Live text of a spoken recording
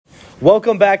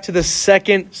Welcome back to the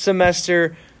second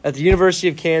semester at the University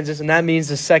of Kansas, and that means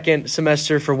the second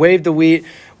semester for Wave the Wheat.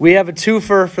 We have a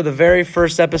twofer for the very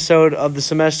first episode of the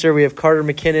semester. We have Carter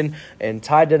Mackinnon and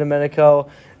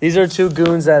DiDomenico. These are two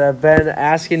goons that have been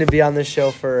asking to be on this show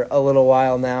for a little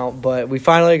while now, but we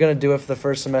finally are going to do it for the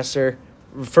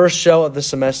first show of the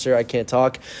semester. I can't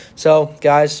talk. So,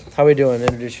 guys, how are we doing?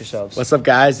 Introduce yourselves. What's up,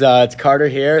 guys? It's Carter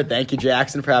here. Thank you,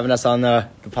 Jackson, for having us on the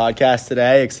podcast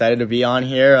today. Excited to be on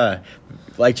here.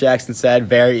 Like Jackson said,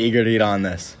 very eager to get on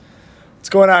this. What's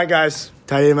going on, guys?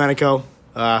 DiDomenico.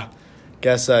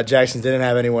 Guess Jackson didn't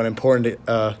have anyone important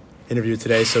to interview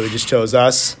today, so he just chose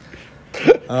us.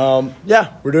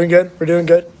 Yeah, we're doing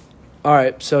good. All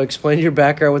right, so explain your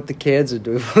background with the kids, and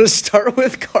do we want to start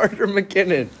with Carter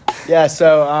Mackinnon? Yeah,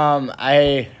 so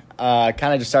I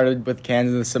kind of just started with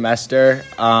Kansas this semester.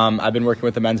 I've been working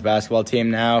with the men's basketball team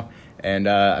now, and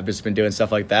I've just been doing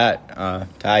stuff like that.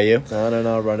 Ty, you?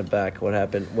 No, run it back. What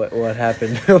happened? What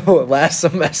happened last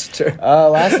semester?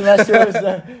 Last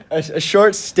semester was a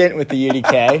short stint with the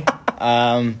UDK.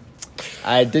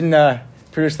 I didn't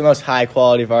produce the most high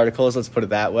quality of articles, let's put it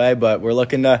that way, but we're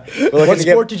looking to What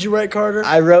sport did you write, Carter?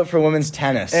 I wrote for women's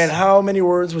tennis. And how many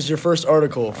words was your first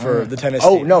article for the tennis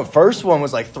Oh, team? no, first one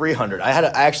was like 300. I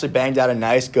actually banged out a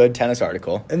nice, good tennis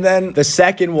article. And then The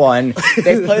second one,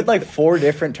 they played like 4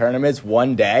 different tournaments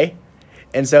one day,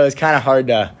 and so it's kind of hard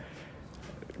to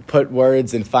put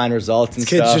words and find results and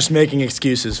kids stuff. just making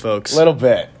excuses, folks. A little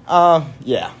bit.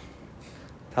 Yeah.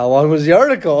 How long was the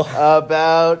article?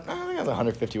 About, I think it was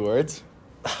 150 words.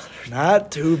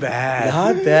 Not too bad.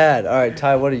 Not bad. All right,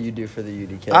 Ty, what do you do for the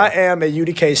UDK? I am a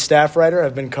UDK staff writer.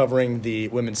 I've been covering the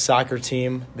women's soccer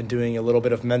team. Been doing a little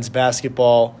bit of men's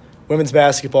basketball, women's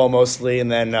basketball mostly,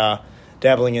 and then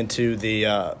dabbling into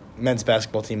the men's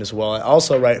basketball team as well. I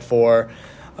also write for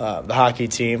the hockey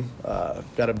team.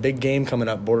 Got a big game coming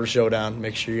up, Border Showdown.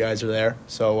 Make sure you guys are there.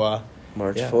 So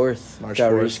March 4th. March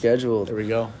Got 4th. rescheduled. There we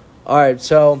go. All right,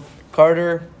 so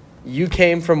Carter, you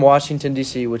came from Washington,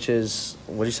 D.C., which is,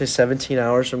 what did you say, 17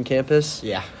 hours from campus?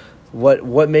 Yeah.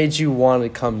 What made you want to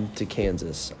come to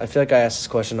Kansas? I feel like I ask this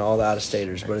question to all the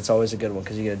out-of-staters, but it's always a good one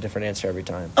because you get a different answer every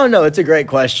time. Oh, no, it's a great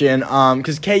question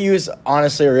because KU is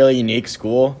honestly a really unique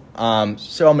school.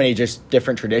 So many just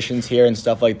different traditions here and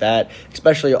stuff like that,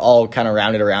 especially all kind of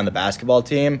rounded around the basketball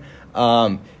team.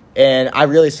 And I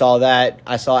really saw that.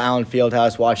 I saw Allen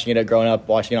Fieldhouse watching it growing up,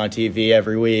 watching it on TV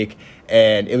every week.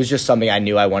 And it was just something I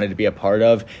knew I wanted to be a part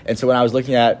of. And so when I was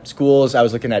looking at schools, I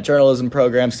was looking at journalism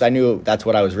programs because I knew that's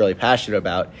what I was really passionate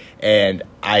about. And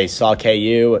I saw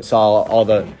KU,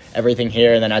 saw everything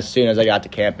here. And then as soon as I got to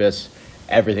campus,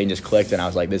 everything just clicked. And I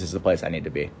was like, this is the place I need to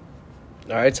be.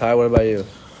 All right, Ty, what about you?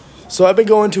 So I've been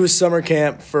going to a summer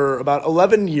camp for about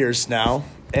 11 years now.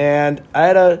 And I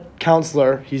had a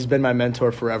counselor. He's been my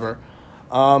mentor forever.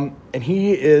 And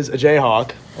he is a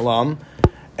Jayhawk alum.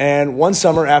 And one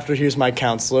summer after he was my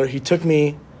counselor, he took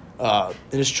me in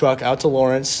his truck out to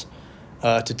Lawrence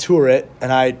to tour it,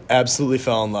 and I absolutely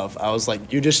fell in love. I was like,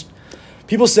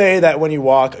 people say that when you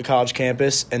walk a college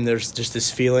campus and there's just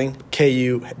this feeling,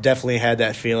 KU definitely had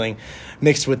that feeling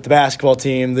mixed with the basketball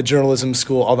team, the journalism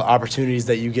school, all the opportunities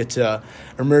that you get to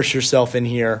immerse yourself in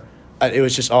here. It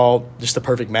was just the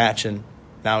perfect match, and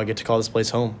now I get to call this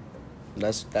place home.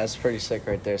 That's pretty sick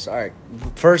right there. So, all right,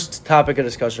 first topic of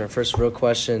discussion, first real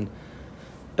question.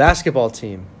 Basketball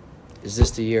team, is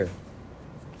this the year?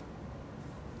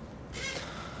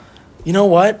 You know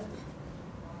what?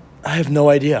 I have no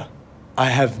idea.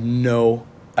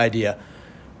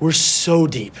 We're so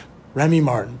deep. Remy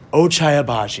Martin, Ochai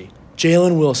Agbaji,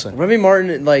 Jalen Wilson. Remy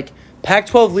Martin, like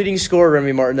Pac-12 leading scorer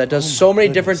Remy Martin that does so many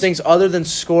different things other than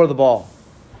score the ball.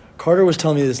 Carter was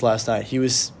telling me this last night.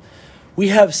 We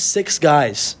have 6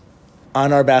 guys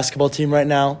on our basketball team right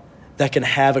now that can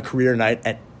have a career night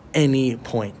at any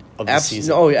point of the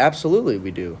season. Oh, absolutely we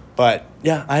do. But,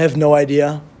 yeah, I have no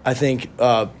idea. I think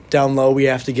down low we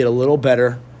have to get a little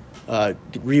better.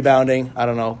 Rebounding, I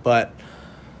don't know. But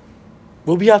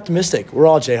we'll be optimistic. We're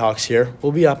all Jayhawks here.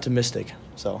 We'll be optimistic.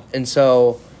 And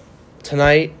so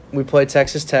tonight we play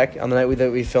Texas Tech on the night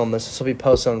that we filmed this. This will be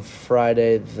posted on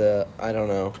Friday. I don't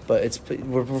know, but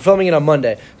we're filming it on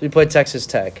Monday. So we play Texas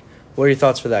Tech. What are your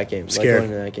thoughts for that game? Scared. Like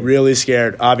going into that game? Really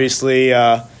scared. Obviously,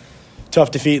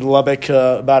 tough defeat in Lubbock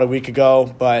about a week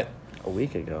ago, but A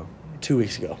week ago. 2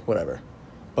 weeks ago, whatever.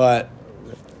 But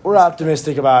we're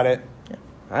optimistic about it.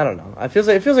 I don't know. It feels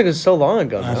like it was so long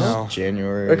ago. I know.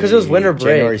 January. Because it was winter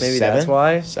break. January Maybe 7th? that's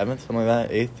why. 7th, something like that.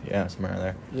 8th, yeah, somewhere around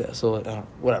there. Yeah, so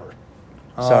whatever.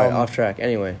 Sorry, off track.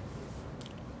 Anyway.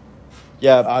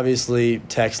 Yeah, obviously,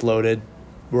 Tech's loaded.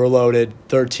 We're loaded.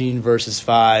 13 versus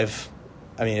 5.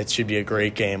 I mean, it should be a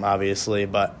great game, obviously,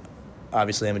 but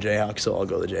obviously I'm a Jayhawk, so I'll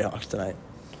go the Jayhawks tonight.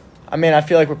 I mean, I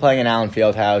feel like we're playing in Allen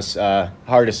Fieldhouse,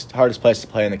 hardest place to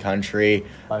play in the country.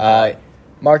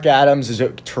 Mark Adams is a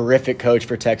terrific coach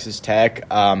for Texas Tech.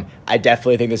 I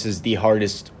definitely think this is the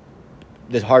hardest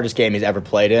game he's ever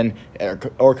played in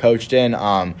or coached in.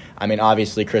 I mean,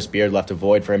 obviously Chris Beard left a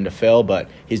void for him to fill, but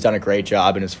he's done a great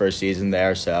job in his first season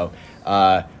there. So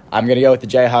I'm going to go with the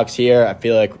Jayhawks here. I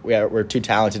feel like we're too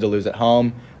talented to lose at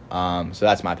home. So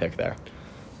that's my pick there.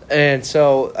 And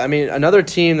so, I mean, another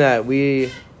team that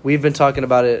we've been talking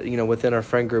about it, within our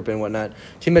friend group and whatnot.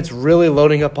 Team that's really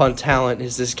loading up on talent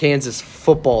is this Kansas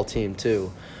football team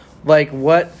too. Like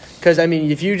what? Because I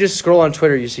mean, if you just scroll on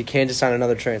Twitter, you see Kansas sign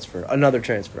another transfer, and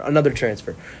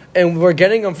we're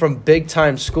getting them from big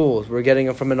time schools. We're getting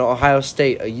them from an Ohio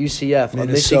State, a UCF, a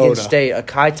Michigan State, a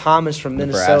Kai Thomas from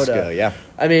Minnesota. Nebraska, yeah.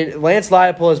 I mean, Lance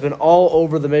Leipold has been all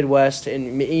over the Midwest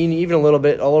and even a little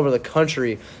bit all over the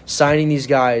country signing these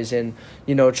guys and,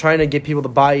 trying to get people to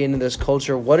buy into this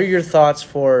culture. What are your thoughts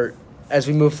as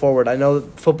we move forward? I know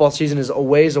football season is a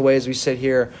ways away as we sit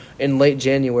here in late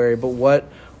January, but what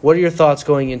are your thoughts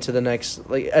going into the next,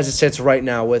 as it sits right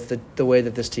now with the way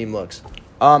that this team looks?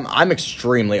 I'm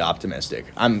extremely optimistic.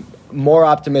 I'm more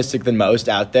optimistic than most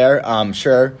out there.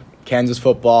 Sure, Kansas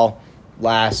football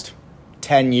last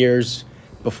 10 years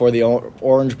before the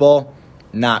Orange Bowl,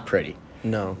 not pretty.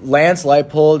 No. Lance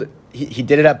Leipold, he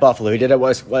did it at Buffalo. He did it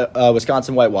at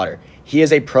Wisconsin Whitewater. He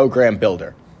is a program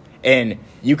builder. And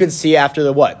you can see after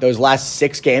those last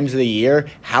 6 games of the year,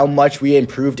 how much we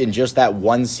improved in just that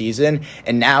one season.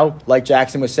 And now, like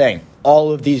Jackson was saying,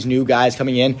 all of these new guys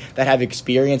coming in that have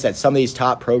experience at some of these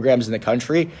top programs in the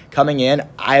country coming in,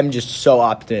 I am just so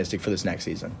optimistic for this next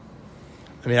season.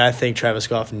 I mean, I think Travis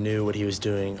Goff knew what he was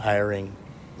doing hiring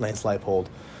Lance Leipold.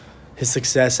 His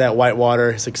success at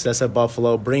Whitewater, his success at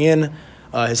Buffalo, bringing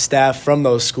his staff from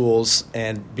those schools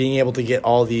and being able to get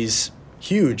all these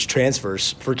huge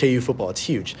transfers for KU football. It's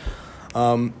huge.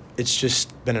 It's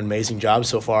just been an amazing job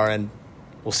so far, and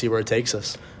we'll see where it takes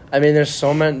us. I mean, there's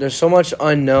so much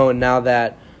unknown now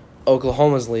that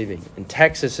Oklahoma's leaving and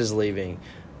Texas is leaving.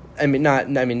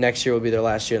 Next year will be their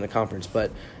last year in the conference,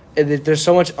 but there's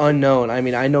so much unknown. I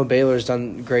mean, I know Baylor's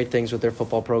done great things with their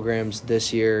football programs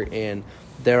this year, and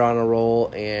they're on a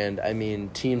roll. And, I mean,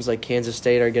 teams like Kansas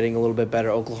State are getting a little bit better.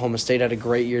 Oklahoma State had a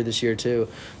great year this year too.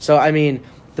 So, I mean,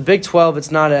 the Big 12,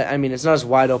 it's not as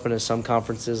wide open as some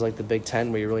conferences like the Big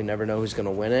 10 where you really never know who's going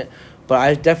to win it. But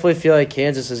I definitely feel like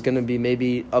Kansas is going to be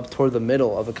maybe up toward the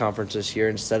middle of the conference this year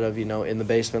instead of, in the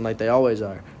basement like they always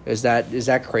are. Is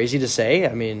that crazy to say?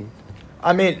 I mean,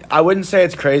 I wouldn't say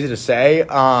it's crazy to say.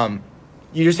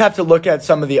 You just have to look at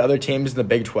some of the other teams in the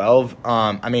Big 12.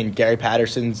 Gary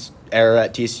Patterson's era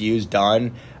at TCU is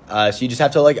done. So you just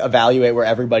have to, evaluate where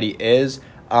everybody is.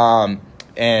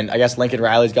 And I guess Lincoln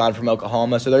Riley's gone from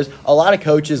Oklahoma. So there's a lot of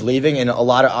coaches leaving and a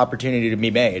lot of opportunity to be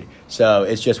made. So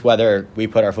it's just whether we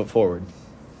put our foot forward.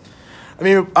 I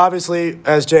mean, obviously,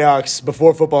 as Jayhawks,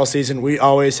 before football season, we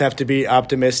always have to be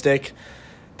optimistic.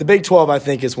 The Big 12, I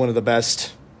think, is one of the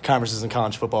best conferences in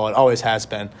college football. It always has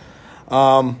been.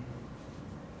 I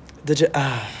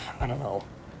don't know.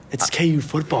 It's KU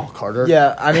football, Carter.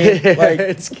 Yeah, I mean,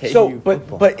 it's KU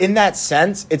football. But in that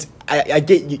sense, I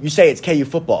get you say it's KU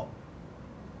football.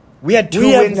 We had 2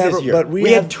 wins this year.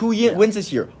 We had 2 wins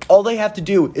this year. All they have to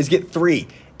do is get 3,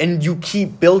 and you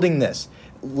keep building this.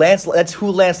 That's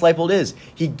who Lance Leipold is.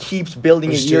 He keeps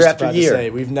building it year after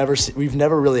year. We've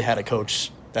never really had a coach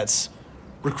that's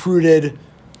recruited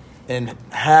and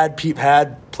had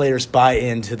players buy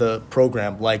into the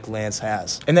program like Lance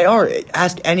has. And they are.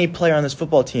 Ask any player on this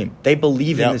football team. They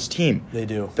believe in this team. They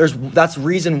do. That's the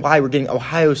reason why we're getting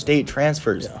Ohio State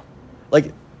transfers.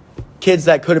 Yeah. Kids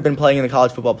that could have been playing in the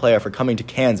college football playoff are coming to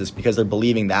Kansas because they're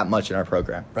believing that much in our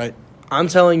program. Right. I'm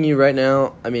telling you right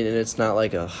now, and it's not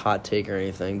like a hot take or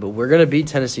anything, but we're going to beat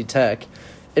Tennessee Tech.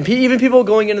 And even people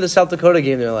going into the South Dakota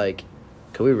game, they're like,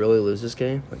 could we really lose this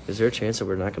game? Is there a chance that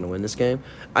we're not going to win this game?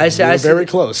 We're very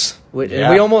close.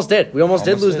 We almost did. We almost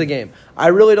did lose the game. I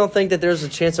really don't think that there's a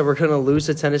chance that we're going to lose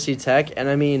to Tennessee Tech.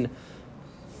 And,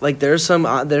 there's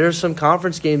some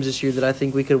conference games this year that I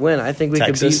think we could win. I think we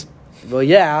could beat. Well,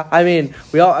 yeah. I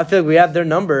feel like we have their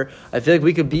number. I feel like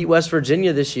we could beat West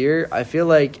Virginia this year. I feel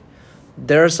like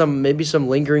there are maybe some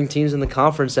lingering teams in the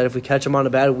conference that if we catch them on a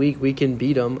bad week, we can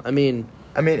beat them.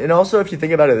 And also if you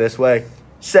think about it this way,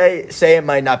 say it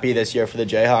might not be this year for the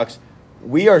Jayhawks,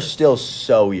 we are still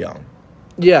so young.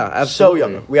 Yeah, absolutely. So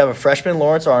young. We have a freshman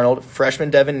Lawrence Arnold, freshman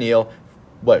Devin Neal,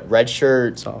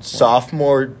 redshirt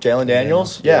sophomore Jalen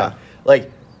Daniels? Yeah.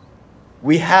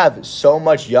 we have so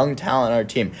much young talent on our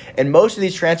team. And most of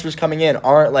these transfers coming in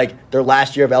aren't like their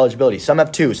last year of eligibility. Some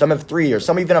have 2, some have 3 years,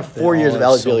 some even have 4 years of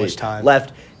eligibility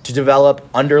left to develop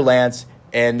under Lance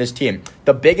and this team.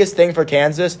 The biggest thing for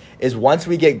Kansas is once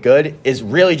we get good is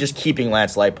really just keeping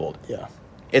Lance Leipold. Yeah.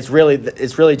 It's really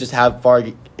just how far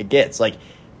it gets. Like,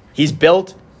 he's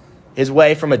built his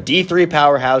way from a D3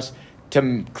 powerhouse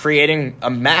to creating a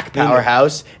MAC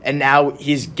powerhouse, and now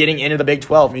he's getting into the Big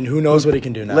 12. I mean, who knows what he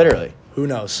can do now? Literally. Who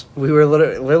knows? We were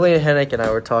Lillian Hennick and I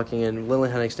were talking, and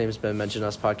Lillian Hennick's name has been mentioned on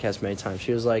this podcast many times.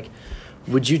 She was like,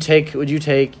 would you take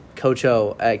Coach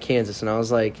O at Kansas? And I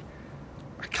was like,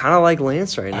 I kind of like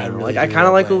Lance right now. I kind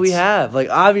of like what we have. Like,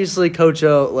 obviously, Coach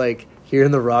O, like,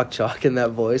 hearing the rock chalk in that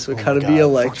voice would kind of be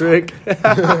electric.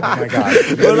 Oh my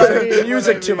God!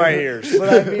 Music to my ears.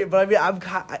 But I mean, I'm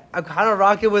kind of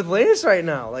rocking with Lance right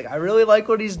now. Like, I really like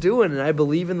what he's doing, and I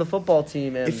believe in the football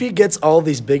team. And if he gets all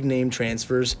these big name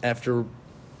transfers after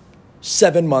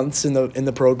 7 months in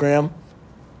the program,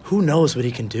 who knows what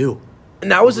he can do?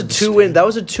 And that was a 2-win. That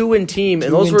was a 2-win team,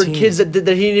 and those were kids that he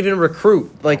didn't even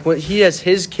recruit. Like, when he has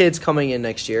his kids coming in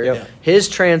next year, his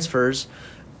transfers.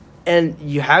 And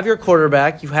you have your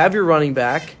quarterback, you have your running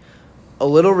back, a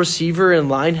little receiver and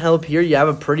line help here. You have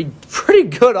a pretty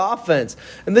good offense.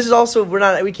 And this is also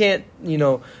we can't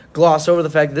gloss over the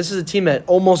fact that this is a team that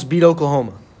almost beat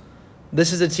Oklahoma.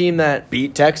 This is a team that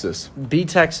beat Texas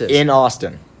in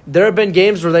Austin. There have been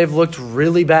games where they've looked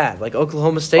really bad, like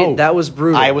Oklahoma State. That was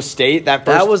brutal. Iowa State. That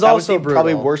was also brutal.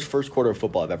 Probably worst first quarter of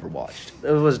football I've ever watched. It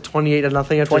was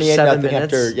 28-0 after 7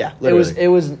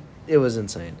 minutes. It was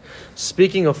insane.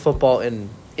 Speaking of football and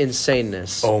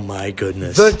insaneness. Oh, my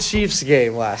goodness. The Chiefs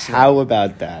game last night. How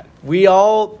about that? We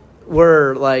all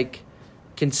were, like,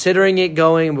 considering it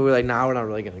going, but we were like, nah, we're not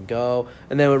really going to go.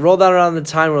 And then we rolled out around the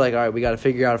time. We're like, all right, we got to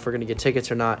figure out if we're going to get tickets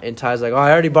or not. And Ty's like, oh,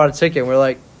 I already bought a ticket. And we're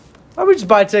like, why don't we just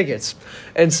buy tickets?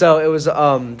 And so it was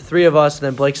 3 of us, and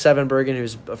then Blake Sevenbergen,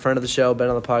 who's a friend of the show, been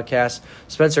on the podcast.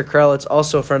 Spencer Krelitz,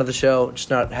 also a friend of the show, just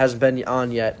hasn't been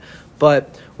on yet.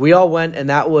 But we all went, and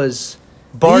that was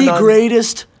the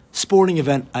greatest sporting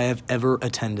event I have ever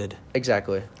attended.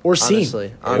 Exactly. Or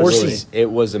seen. Honestly.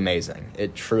 It was amazing.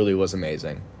 It truly was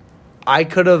amazing. I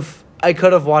could have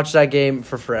watched that game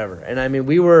for forever. And, I mean,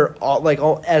 we were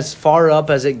all as far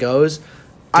up as it goes.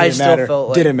 Didn't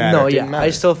matter. I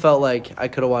still felt like I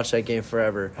could have watched that game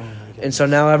forever. Oh, and so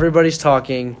now everybody's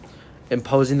talking and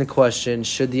posing the question,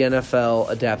 should the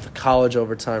NFL adapt the college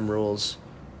overtime rules?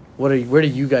 Where do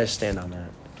you guys stand on that?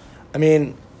 I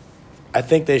mean, I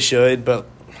think they should, but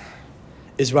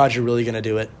is Roger really going to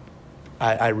do it?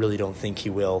 I really don't think he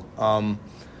will.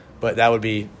 But that would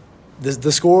be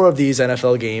the score of these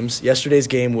NFL games. Yesterday's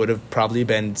game would have probably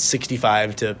been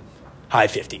 65 to high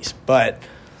 50s. But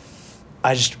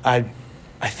I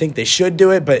think they should do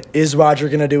it. But is Roger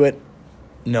going to do it?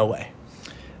 No way.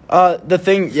 The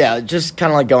thing, just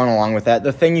kind of like going along with that.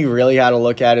 The thing you really got to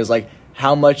look at is like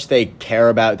how much they care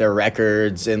about their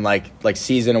records and like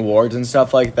season awards and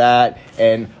stuff like that,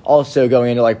 and also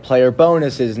going into like player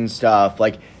bonuses and stuff.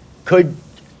 Like,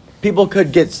 people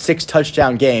could get 6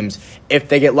 touchdown games if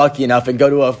they get lucky enough and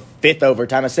go to a 5th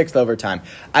overtime, a 6th overtime.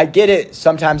 I get it.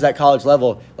 Sometimes at college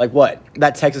level, like what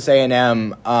that Texas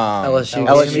A&M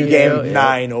LSU game,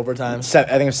 9 overtimes. I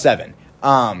think it was 7.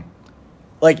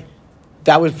 Like,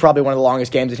 that was probably one of the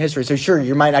longest games in history. So sure,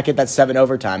 you might not get that 7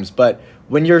 overtimes, but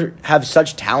when you have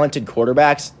such talented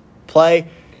quarterbacks play,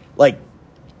 like,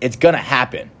 it's gonna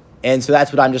happen. And so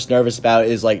that's what I'm just nervous about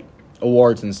is like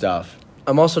awards and stuff.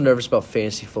 I'm also nervous about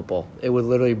fantasy football. It would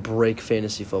literally break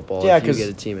fantasy football if you get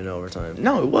a team in overtime.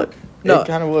 No, it would. No, it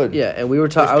kind of would. Yeah, and we were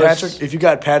talking. If you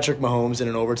got Patrick Mahomes in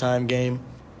an overtime game,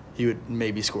 he would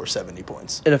maybe score 70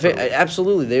 points. And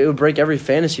absolutely, they would break every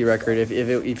fantasy record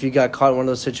if you got caught in one of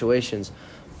those situations.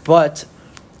 But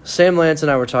Sam Lance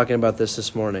and I were talking about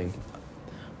this morning.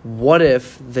 What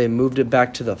if they moved it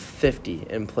back to the 50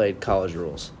 and played college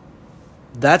rules?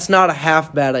 That's not a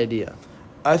half bad idea.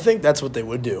 I think that's what they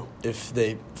would do if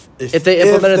they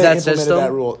implemented that system.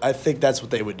 That rule, I think that's what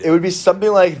they would do. It would be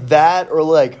something like that, or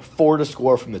like 4 to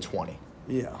score from the 20.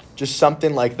 Yeah, just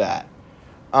something like that.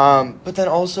 But then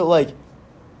also, like,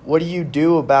 what do you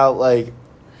do about, like,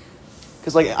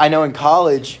 because, like, I know in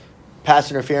college,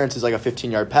 pass interference is like a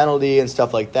 15-yard penalty and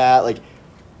stuff like that. Like,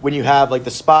 when you have like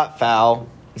the spot foul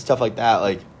and stuff like that,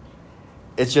 like,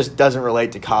 it just doesn't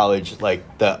relate to college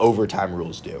like the overtime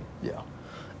rules do. Yeah.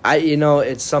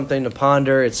 It's something to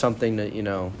ponder. It's something that,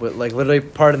 like, literally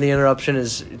part of the interruption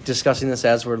is discussing this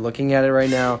as we're looking at it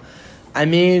right now. I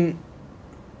mean,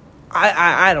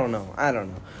 I don't know.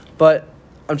 But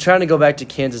I'm trying to go back to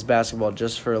Kansas basketball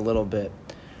just for a little bit.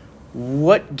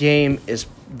 what game is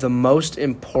the most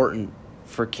important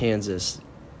for Kansas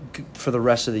for the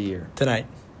rest of the year? Tonight.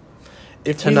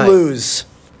 If Tonight. we lose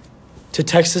to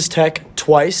Texas Tech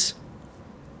twice,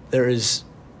 there is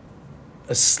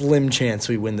a slim chance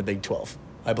we win the Big 12,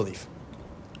 I believe.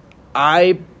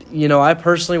 I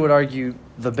personally would argue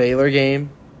the Baylor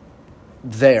game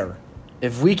there.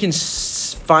 If we can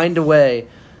find a way,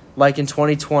 like in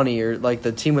 2020, or like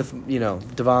the team with,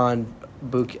 Devon,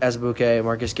 Azubuike,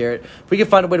 Marcus Garrett, if we can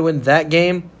find a way to win that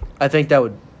game, I think that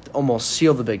would almost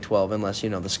seal the Big 12, unless,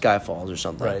 the sky falls or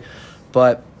something. Right.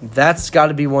 But that's got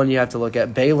to be one you have to look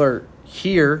at. Baylor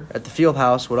here at the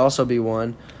Fieldhouse would also be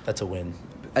one. That's a win.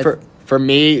 For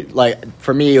me,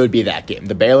 it would be that game.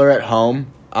 The Baylor at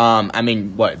home.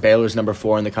 Baylor's number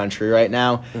 4 in the country right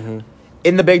now. Mm-hmm.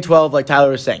 In the Big 12, like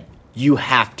Tyler was saying, you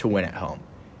have to win at home.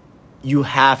 You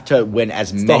have to win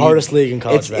as many. It's the hardest league in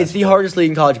college basketball. It's the hardest league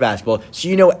in college basketball.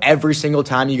 So every single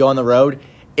time you go on the road,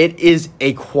 it is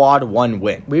a quad 1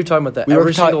 win. We were talking about that.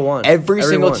 Every single one. Every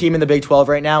single one. team in the Big 12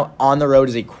 right now on the road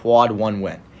is a quad 1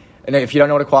 win. And if you don't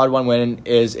know what a quad 1 win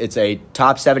is, it's a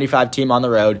top 75 team on the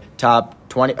road, top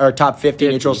 20 or top 50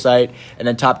 neutral site, and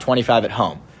then top 25 at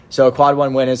home. So a quad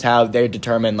 1 win is how they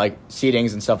determine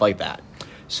seedings and stuff like that.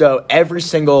 So every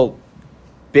single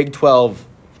Big 12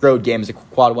 road game is a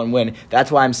quad 1 win.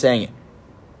 That's why I'm saying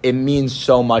it means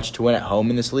so much to win at home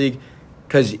in this league,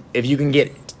 because if you can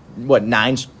get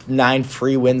nine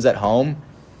free wins at home,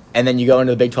 and then you go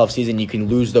into the Big 12 season, you can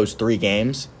lose those 3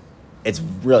 games. It's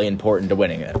really important to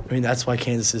winning it. I mean, that's why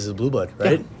Kansas is a blue blood,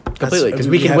 right? Yeah, completely, because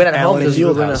we can win at home. Because we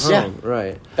win at home, Yeah.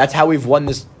 right. That's how we've won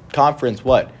this conference.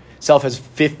 Self has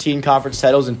 15 conference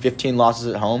titles and 15 losses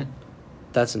at home.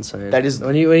 That's insane. That is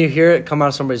when you hear it come out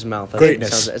of somebody's mouth.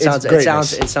 Greatness. It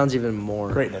sounds even more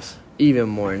greatness, even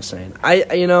more insane.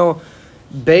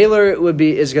 Baylor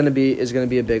is going to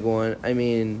be a big one. I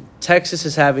mean, Texas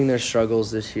is having their struggles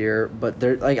this year, but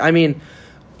they're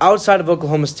outside of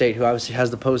Oklahoma State, who obviously has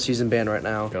the postseason ban right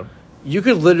now. Yep. You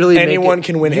could literally anyone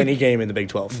can win any game in the Big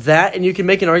 12. That, and you can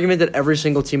make an argument that every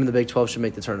single team in the Big 12 should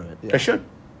make the tournament. Yeah. They should.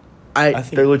 I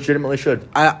think they legitimately should.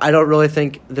 I don't really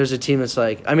think there's a team that's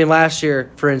last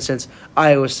year, for instance,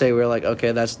 Iowa State, we were like,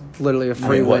 okay, that's literally a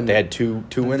free win. They had two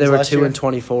wins They were last 2 year? and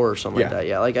 24 or something like that.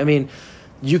 Yeah,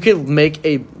 you could make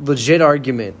a legit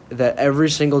argument that every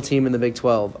single team in the Big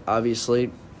 12,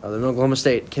 obviously, other than Oklahoma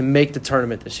State, can make the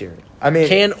tournament this year.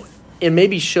 Can and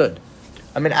maybe should.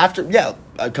 I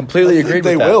completely agree with that.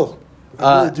 They will.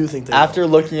 I really do think they will. After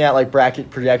looking at bracket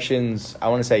projections, I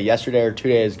want to say yesterday or 2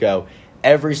 days ago,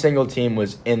 every single team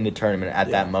was in the tournament at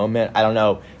that moment. I don't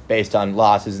know, based on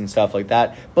losses and stuff like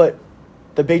that. But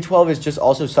the Big 12 is just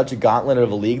also such a gauntlet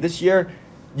of a league this year.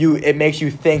 It makes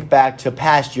you think back to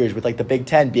past years with the Big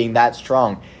 10 being that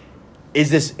strong. Is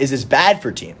this bad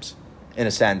for teams, in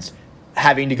a sense,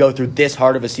 having to go through this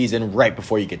hard of a season right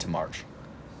before you get to March?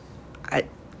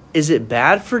 Is it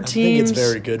bad for teams? I think it's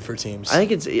very good for teams. You're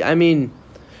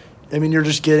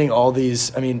just getting all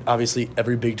these. Obviously,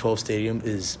 every Big 12 stadium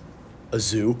is a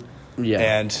zoo. Yeah.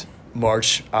 And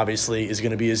March, obviously, is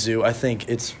going to be a zoo. I think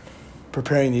it's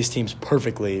preparing these teams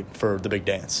perfectly for the big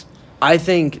dance. I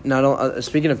think,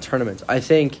 speaking of tournaments, I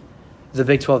think the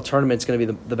Big 12 tournament is going to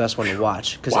be the best one to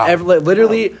watch. Because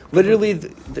literally,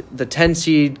 the 10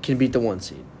 seed can beat the 1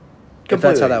 seed. If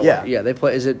that's how that works. Yeah, they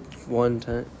play. Is it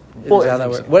 1-10? Well, how that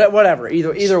works? Whatever.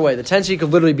 Either way, the 10 seed could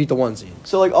literally beat the 1 seed.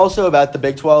 So, also about the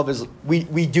Big 12 is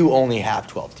we do only have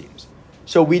 12 teams.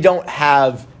 So we don't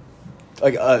have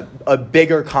a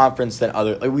bigger conference than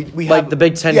other. We have the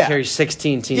Big 10 carries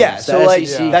 16 teams. Yeah, so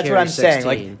that's what I'm 16.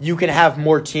 saying. You can have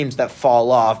more teams that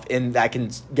fall off, and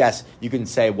you can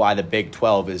say why the Big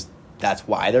 12 that's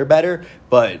why they're better,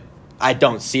 but I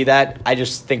don't see that. I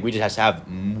just think we just have to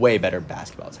have way better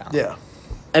basketball talent. Yeah.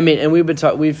 And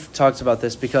we've talked about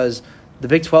this because the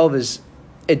Big 12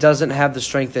 it doesn't have the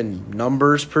strength in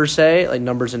numbers per se,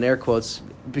 numbers in air quotes,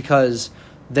 because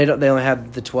they only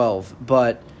have the 12.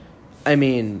 But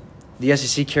the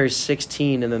SEC carries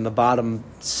 16, and then the bottom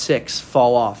 6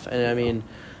 fall off. And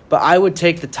but I would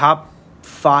take the top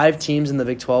 5 teams in the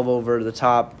Big 12 over the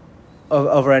top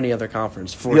over any other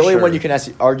conference. For the only one you can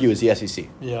argue is the SEC.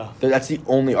 Yeah, that's the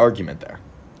only argument there.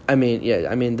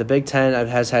 The Big 10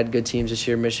 has had good teams this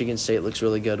year. Michigan State looks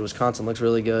really good. Wisconsin looks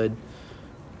really good.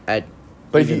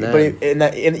 Even in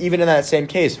that same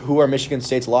case, who are Michigan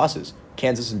State's losses?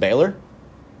 Kansas and Baylor?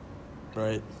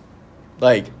 Right.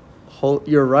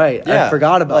 You're right. Yeah, I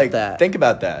forgot about that. Think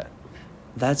about that.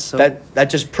 That's so. That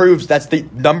just proves that's the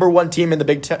number 1 team in the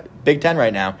Big 10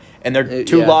 right now, and their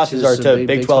 2 losses are to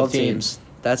Big 12 teams.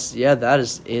 That's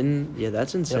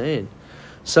insane.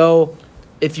 So,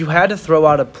 if you had to throw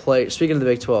out a play, speaking of the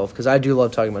Big 12, because I do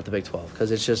love talking about the Big 12,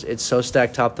 because it's so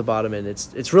stacked top to bottom, and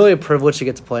it's really a privilege to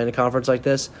get to play in a conference like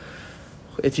this.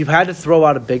 If you had to throw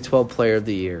out a Big 12 player of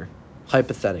the year,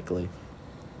 hypothetically,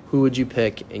 who would you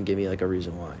pick and give me like a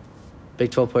reason why?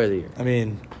 Big 12 player of the year. I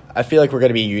mean, I feel like we're going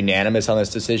to be unanimous on this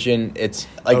decision. It's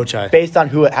like Ochai. based on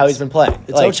how he's been playing.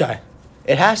 it's like, Ochai.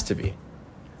 It has to be.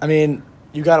 I mean,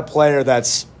 you got a player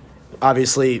that's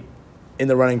obviously in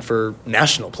the running for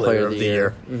National Player of the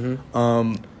Year. Mm-hmm.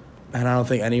 And I don't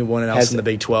think anyone else in the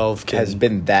Big 12 has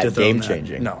been that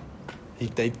game-changing. No.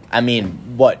 I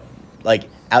mean, what? Like,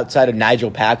 outside of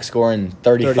Nigel Pack scoring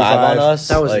 35 on us?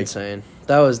 That was insane.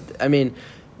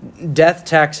 Death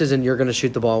taxes, and you're going to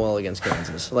shoot the ball well against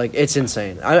Kansas. Like, it's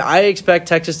insane. I expect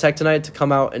Texas Tech tonight to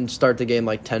come out and start the game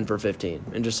like 10 for 15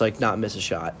 and just like not miss a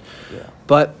shot. Yeah.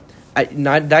 But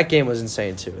that game was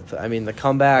insane too. I mean, the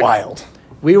comeback. Wild.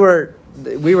 We were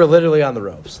literally on the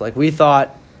ropes. Like, we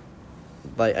thought,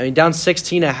 down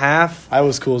 16.5. I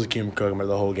was cool as a cucumber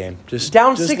the whole game.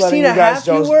 Down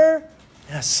 16.5 you were?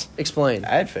 Yes. Explain. I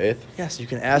had faith. Yes, you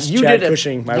can ask You Chad did it.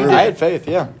 Cushing, my You roommate. I had faith,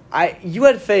 yeah. You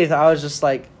had faith. I was just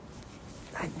like,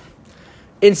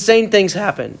 insane things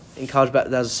happen in college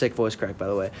basketball. That was a sick voice crack, by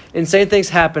the way. Insane things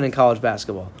happen in college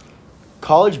basketball.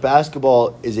 College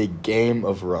basketball is a game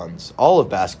of runs. All of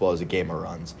basketball is a game of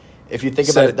runs. If you think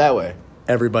about it that way.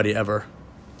 Everybody ever.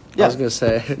 I was gonna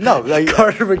say no. Like,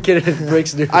 Carter McKinnon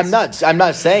breaks news. I'm not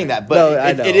saying that, but No,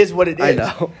 I know. it is what it is. I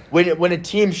know. When a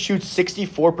team shoots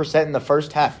 64% in the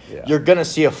first half, you're gonna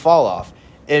see a fall off.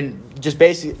 And just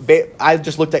basically, I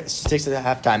just looked at statistics at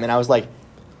halftime, and I was like,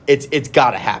 it's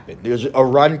got to happen. There's a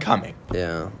run coming.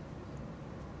 Yeah.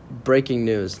 Breaking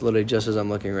news, literally just as I'm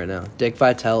looking right now. Dick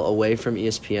Vitale away from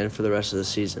ESPN for the rest of the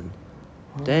season.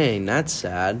 Dang, that's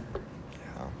sad.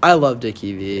 Yeah. I love Dick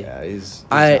EV. Yeah, he's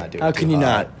I- not doing How too can you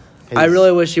hot. not? I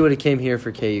really wish he would have came here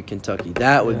for KU Kentucky.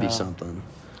 That would be something.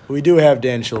 We do have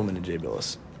Dan Schulman and Jay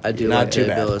Billis. I do Not like too Jay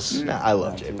bad. Billis. Nah, I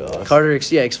love Jay Billis. Carter,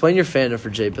 explain your fandom for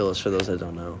Jay Billis for those that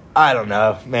don't know. I don't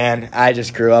know, man. I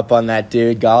just grew up on that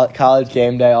dude. College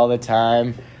game day all the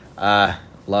time.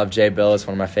 Love Jay Billis,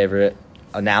 one of my favorite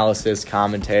analysis,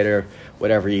 commentator,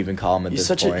 whatever you even call him at this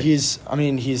point. He's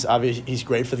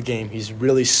great for the game. He's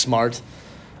really smart.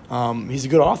 He's a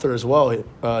good author as well. He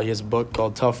has a book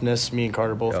called Toughness. Me and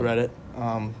Carter both read it.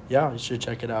 You should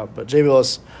check it out. But Jay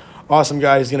Billis, awesome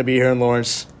guy. He's going to be here in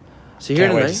Lawrence. Is he here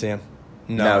Can't wait tonight? to see him.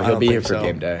 No, I he'll don't be here think for so.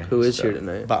 game day. Who is here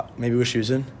tonight? Maybe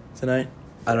Wishusen tonight.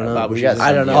 I don't know. Bob We got Wishusen.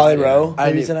 I don't know. Holly Rowe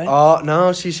maybe I- tonight. Oh,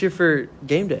 no, she's here for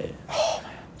game day. Oh,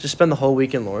 man. Just spend the whole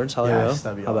week in Lawrence, Holly Rowe. Yes,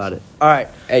 that'd be How about awesome. it? All right.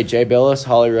 Hey, Jay Billis,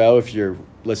 Holly Rowe, if you're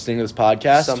listening to this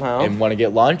podcast Somehow. and want to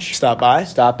get lunch, Stop by.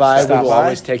 stop by. Stop We will by.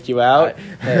 always take you out.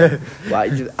 Hey,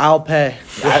 I'll pay.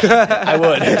 I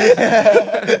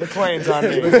would. McLean's on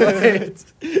me.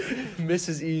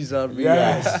 Mrs. E's on me.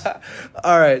 Yes.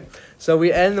 All right. So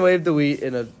we end the Wave the Wheat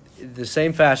in the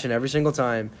same fashion every single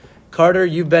time. Carter,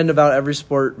 you've been to about every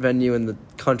sport venue in the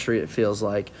country, it feels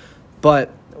like. But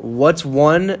what's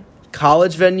one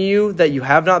college venue that you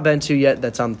have not been to yet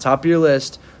that's on the top of your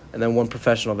list, and then one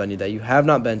professional venue that you have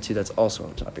not been to that's also on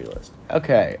the top of your list?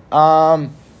 Okay.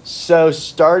 So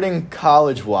starting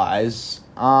college-wise,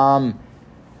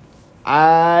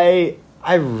 I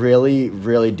really,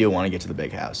 really do want to get to the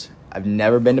Big House. I've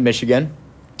never been to Michigan.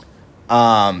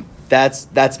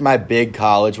 That's my big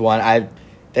college one.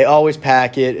 They always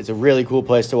pack it. It's a really cool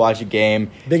place to watch a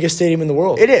game. Biggest stadium in the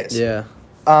world. It is. Yeah.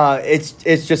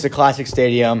 It's just a classic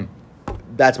stadium.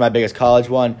 That's my biggest college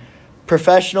one.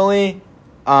 Professionally,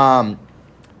 I've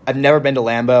never been to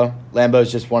Lambeau. Lambeau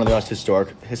is just one of the most historic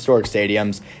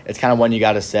stadiums. It's kind of one you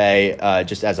got to say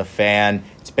just as a fan.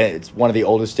 It's one of the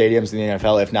oldest stadiums in the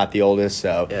NFL, if not the oldest.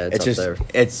 So Yeah, it's just up there.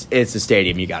 it's a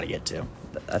stadium you got to get to.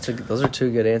 Those are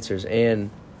two good answers. And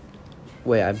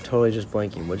wait, I'm totally just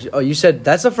blanking. You said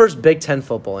that's the first Big Ten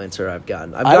football answer I've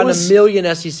gotten. I've gotten a million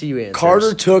SEC answers.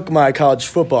 Carter took my college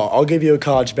football. I'll give you a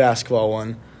college basketball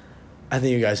one. I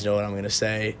think you guys know what I'm going to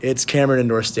say. It's Cameron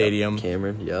Indoor Stadium.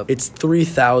 Cameron, yep. It's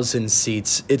 3,000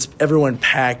 seats. It's everyone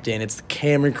packed in. It's the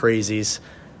Cameron Crazies.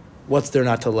 What's there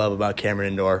not to love about Cameron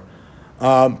Indoor?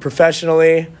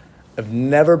 Professionally, I've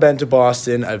never been to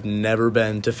Boston. I've never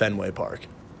been to Fenway Park.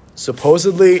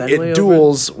 Supposedly, Fenway it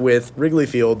duels with Wrigley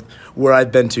Field, where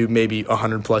I've been to maybe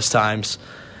 100-plus times.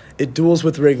 It duels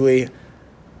with Wrigley.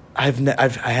 I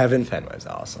haven't. Fenway's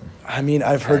awesome. I mean,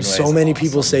 I've heard so Fenway's many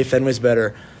people awesome. say Fenway's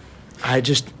better.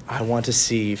 I want to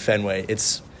see Fenway.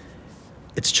 It's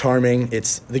charming.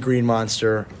 It's the Green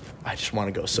Monster. I just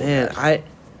want to go so bad.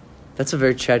 That's a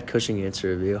very Chad Cushing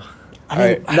answer of you. I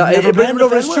mean, All I've never been to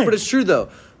it's true, Fenway. but it's true though.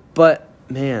 But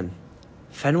man,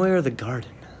 Fenway or the Garden?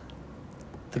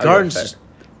 The Garden's just,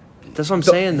 that's what I'm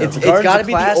saying, though. It's The Garden's got to a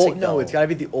be the classic, old. No, though. it's got to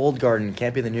be the old Garden. It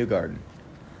can't be the new Garden.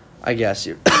 I guess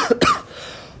you. You're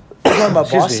talking about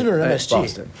Excuse Boston me. or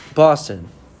MSG? Boston.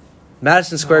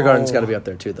 Madison Square No. Garden's got to be up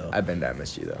there, too, though. I've been to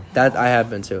MSG though. That I have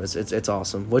been, too. It's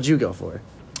awesome. What'd you go for?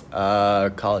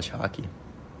 College hockey.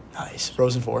 Nice.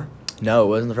 Frozen Four. No, it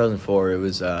wasn't the Frozen Four. It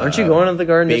was. Aren't you going to the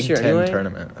Garden Big this year Ten anyway?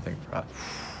 tournament? I think.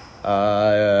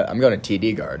 I'm going to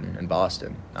TD Garden in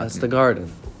Boston. That's the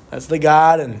Garden. That's the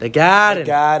Garden. The Garden. The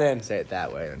Garden. Say it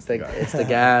that way. It's the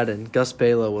Garden. Gus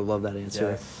Balo would love that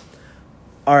answer. Yes.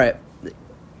 All right.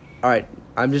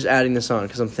 I'm just adding this on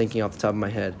because I'm thinking off the top of my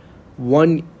head.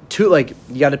 You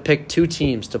got to pick two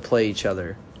teams to play each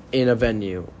other in a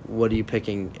venue. What are you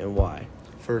picking and why?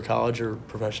 For college or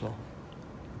professional?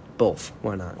 Both.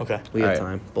 Why not? Okay. We have All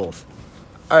right. time. Both.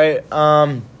 All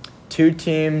right. Two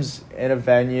teams in a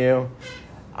venue.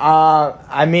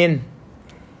 I mean,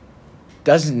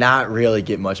 does not really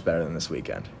get much better than this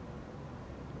weekend.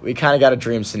 We kind of got a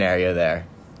dream scenario there.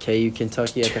 KU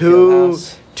Kentucky at the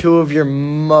Fieldhouse. Two of your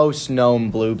most known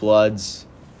blue bloods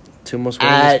Two most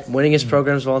At- winningest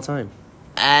programs of all time.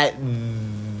 at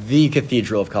the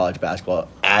cathedral of college basketball,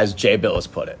 as Jay Billis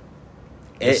put it.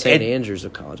 The St. Andrews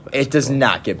of college basketball. It does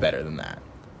not get better than that.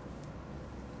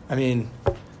 I mean,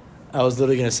 I was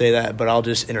literally going to say that, but I'll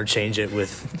just interchange it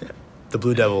with the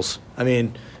Blue Devils. I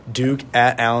mean, Duke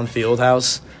at Allen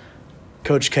Fieldhouse,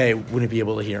 Coach K wouldn't be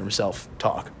able to hear himself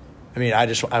talk. I mean,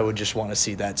 I would just want to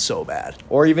see that so bad.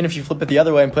 Or even if you flip it the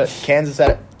other way and put Kansas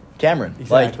at Cameron.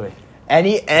 Exactly. Like,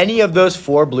 any of those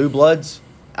four blue bloods,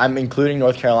 I'm including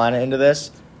North Carolina into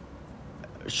this.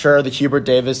 Sure, the Hubert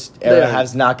Davis era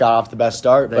has not got off the best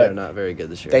start, They but are not very good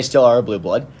this year. they still are a blue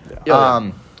blood.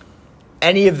 Yeah.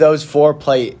 Any of those four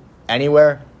play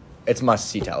anywhere, it's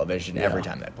must-see television every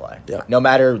time they play. Yeah. No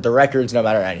matter the records, no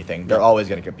matter anything, they're always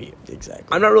going to compete. Exactly.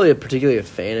 I'm not really particularly a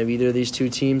fan of either of these two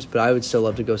teams, but I would still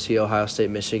love to go see Ohio State,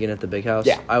 Michigan at the Big House.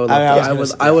 Yeah. I would I love. was I gonna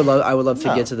would. say- I would love to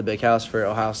No. get to the Big House for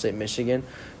Ohio State, Michigan.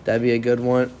 That'd be a good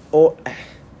one. Oh,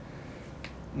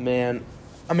 man,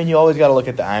 I mean, you always got to look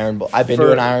at the Iron Bowl. I've been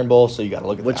to an Iron Bowl, so you got to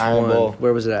look at which the Iron one? Bowl.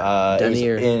 Where was it at? It was Denny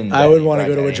or in I would Denny, want to right,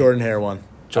 go to a Denny. Jordan Hare one.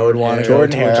 Jordan I would want to Hare. go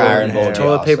Jordan to Hare a Jordan Iron Bowl. Hare.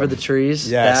 toilet paper awesome. the trees.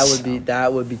 Yes.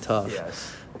 That would be tough.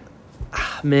 Yes.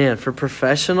 Man, for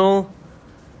professional,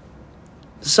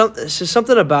 it's just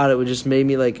something about it would just make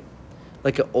me like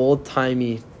an old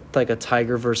timey, like a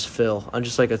Tiger versus Phil on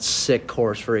just like a sick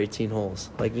course for 18 holes.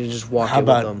 Like you just walk How in with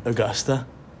about them. Augusta?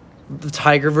 The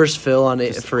Tiger versus Phil on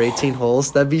it for 18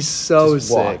 holes. That'd be so Just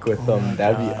sick. walk with them.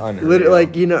 That'd be unreal. Literally,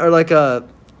 like or like a,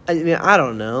 I mean, I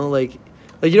don't know, like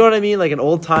you know what I mean, like an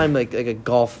old time like a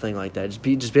golf thing like that. Just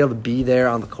be able to be there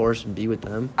on the course and be with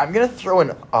them. I'm gonna throw an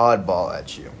oddball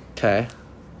at you. Okay.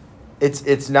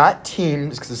 It's not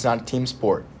teams because it's not a team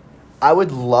sport. I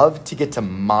would love to get to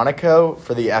Monaco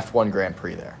for the F1 Grand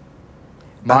Prix there.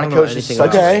 Monaco's just such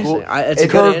about a cool. racing. It's a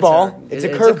It's good curveball. answer. It's a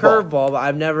It's curveball. a curveball, but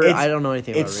I've never. I don't know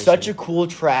anything about It's racing. such a cool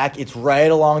track. It's right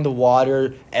along the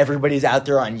water. Everybody's out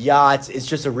there on yachts. It's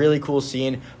just a really cool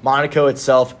scene. Monaco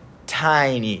itself,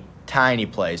 tiny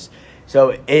place.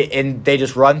 So and they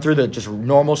just run through the just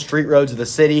normal street roads of the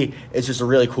city. It's just a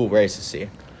really cool race to see.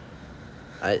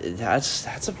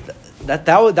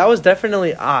 That was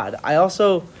definitely odd. I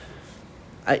also,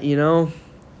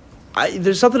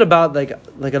 there's something about like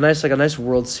a nice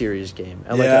World Series game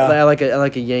at Yeah. like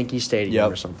a Yankee Stadium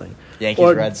Yep. or something. Yankees,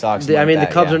 Or Red Sox. I mean, like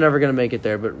the Cubs that, are never gonna make it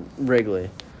there, but Wrigley.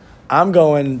 I'm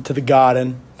going to the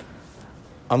Garden.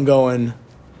 I'm going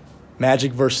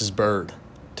Magic versus Bird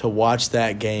to watch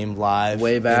that game live.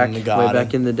 Way back in the Garden.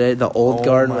 in the day, the old Oh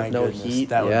Garden my with no goodness, heat,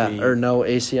 that would be- or no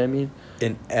AC. I mean,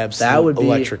 An absolute That would be-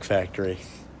 electric factory.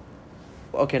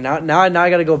 okay, now I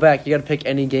got to go back. You got to pick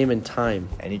any game and time.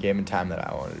 Any game and time that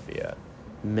I wanted to be at.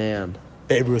 Man,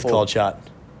 Babe Ruth called shot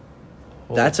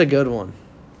that's a good one.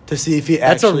 to see if he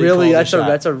That's actually called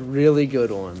that's a really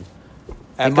good one.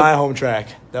 at my home track.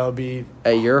 That would be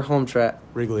At your home track,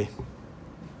 Wrigley.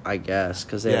 I guess,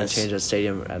 because they Yes. didn't change that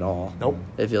stadium at all. Nope.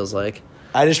 It feels like.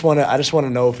 I just want to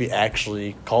know if he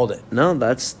actually called it. No,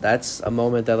 that's a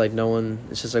moment that like no one.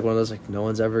 It's just like one of those like no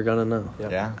one's ever gonna know.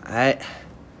 Yep. Yeah,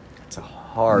 it's a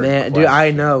hard. Man, dude,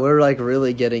 I know we're like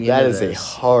really getting That into is a this.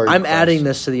 hard I'm adding question.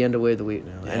 this to the end of Way of the Week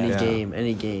now. Yeah.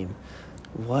 Any game.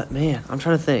 What man? I'm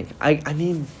trying to think. I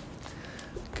mean,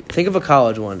 think of a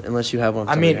college one unless you have one.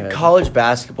 off I the top of mean, your head. college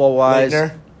basketball wise,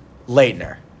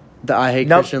 Leitner. The I hate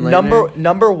Num- Christian Laettner.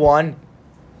 number one,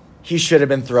 he should have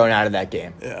been thrown out of that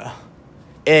game. Yeah.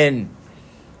 And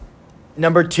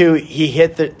number two, he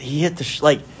hit the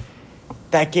like.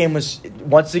 That game was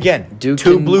once again Duke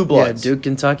two and- blue bloods. Yeah, Duke,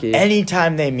 Kentucky.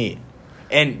 Anytime they meet,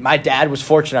 and my dad was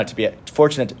fortunate to be at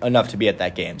fortunate enough to be at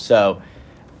that game. So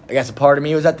I guess a part of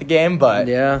me was at the game, but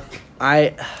Yeah.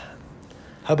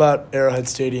 How about Arrowhead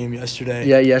Stadium yesterday?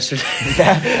 Yeah,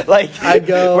 yesterday. like I'd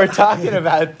go- we're talking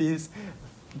about these.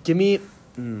 Give me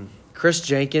Chris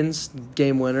Jenkins,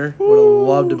 game winner. Would have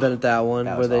loved to have been at that one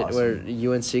That where was where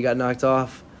awesome. UNC got knocked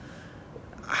off.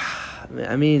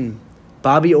 I mean,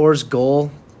 Bobby Orr's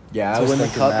goal Yeah, to win the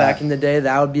cup back in the day,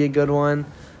 that would be a good one.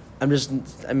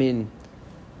 Miracle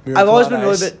I've always on been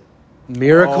really Ice. bit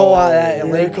Miracle on that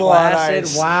Lake Miracle on Placid.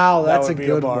 Ice. Wow, That that's a would be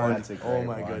good bar. one. That's a great Oh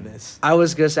my one. goodness. I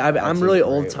was gonna say I'm That's a really great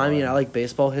old timey and I one. like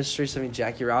baseball history. So I mean,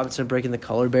 Jackie Robinson breaking the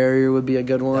color barrier would be a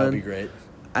good one. That'd be great.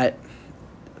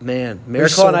 Miracle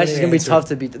so on Ice many is gonna be answers. tough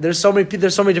to beat. There's so many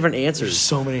different There's answers.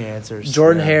 so many answers.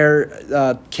 Jordan Yeah. Hare,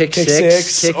 kick Kick six,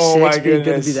 six. Oh my be good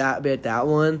to goodness. be at that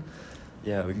one.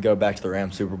 Yeah, we can go back to the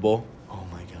Rams Super Bowl. Oh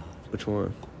my god. Which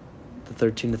one? The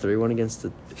 13-3 one against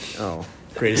the. Oh,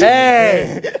 Greatest.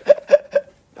 hey!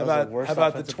 How That was about the worst how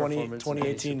about the offensive performance in any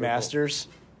 2018 Super Bowl. Masters?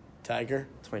 Tiger.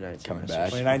 2019. Coming Masters. back.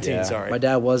 2019. Yeah. Sorry. My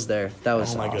dad was there. That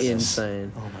was Oh my goodness.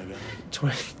 insane. Oh my god.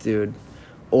 20, dude.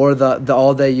 Or the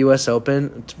all day U.S.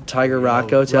 Open, Tiger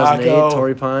Rocco, 2008, Rocco.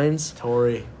 Torrey Pines.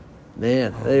 Tory.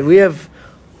 Man, we've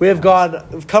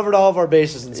covered all of our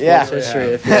bases in sports Yeah. history.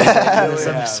 Yeah. If you listen to this Really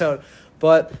have. episode.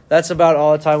 But that's about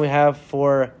all the time we have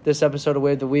for this episode of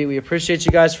Wave the Wheat. We appreciate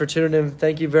you guys for tuning in.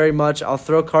 Thank you very much. I'll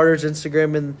throw Carter's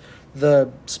Instagram in the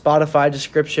Spotify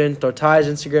description. Throw Ty's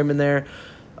Instagram in there.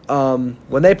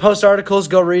 When they post articles,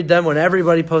 go read them. When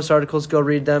everybody posts articles, go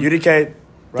read them. UDK.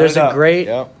 There's a great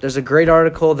Yep. there's a great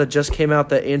article that just came out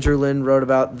that Andrew Lynn wrote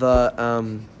about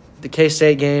the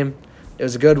K-State game. It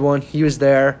was a good one. He was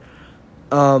there.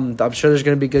 I'm sure there's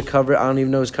going to be good coverage. I don't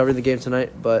even know who's covering the game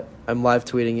tonight, but I'm live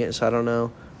tweeting it, so I don't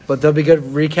know. But there'll be good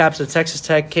recaps of Texas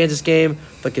Tech, Kansas game,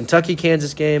 the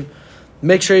Kentucky-Kansas game.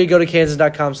 Make sure you go to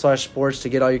kansas.com/sports to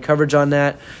get all your coverage on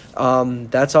that.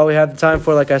 That's all we have the time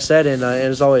for, like I said, and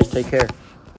as always, take care.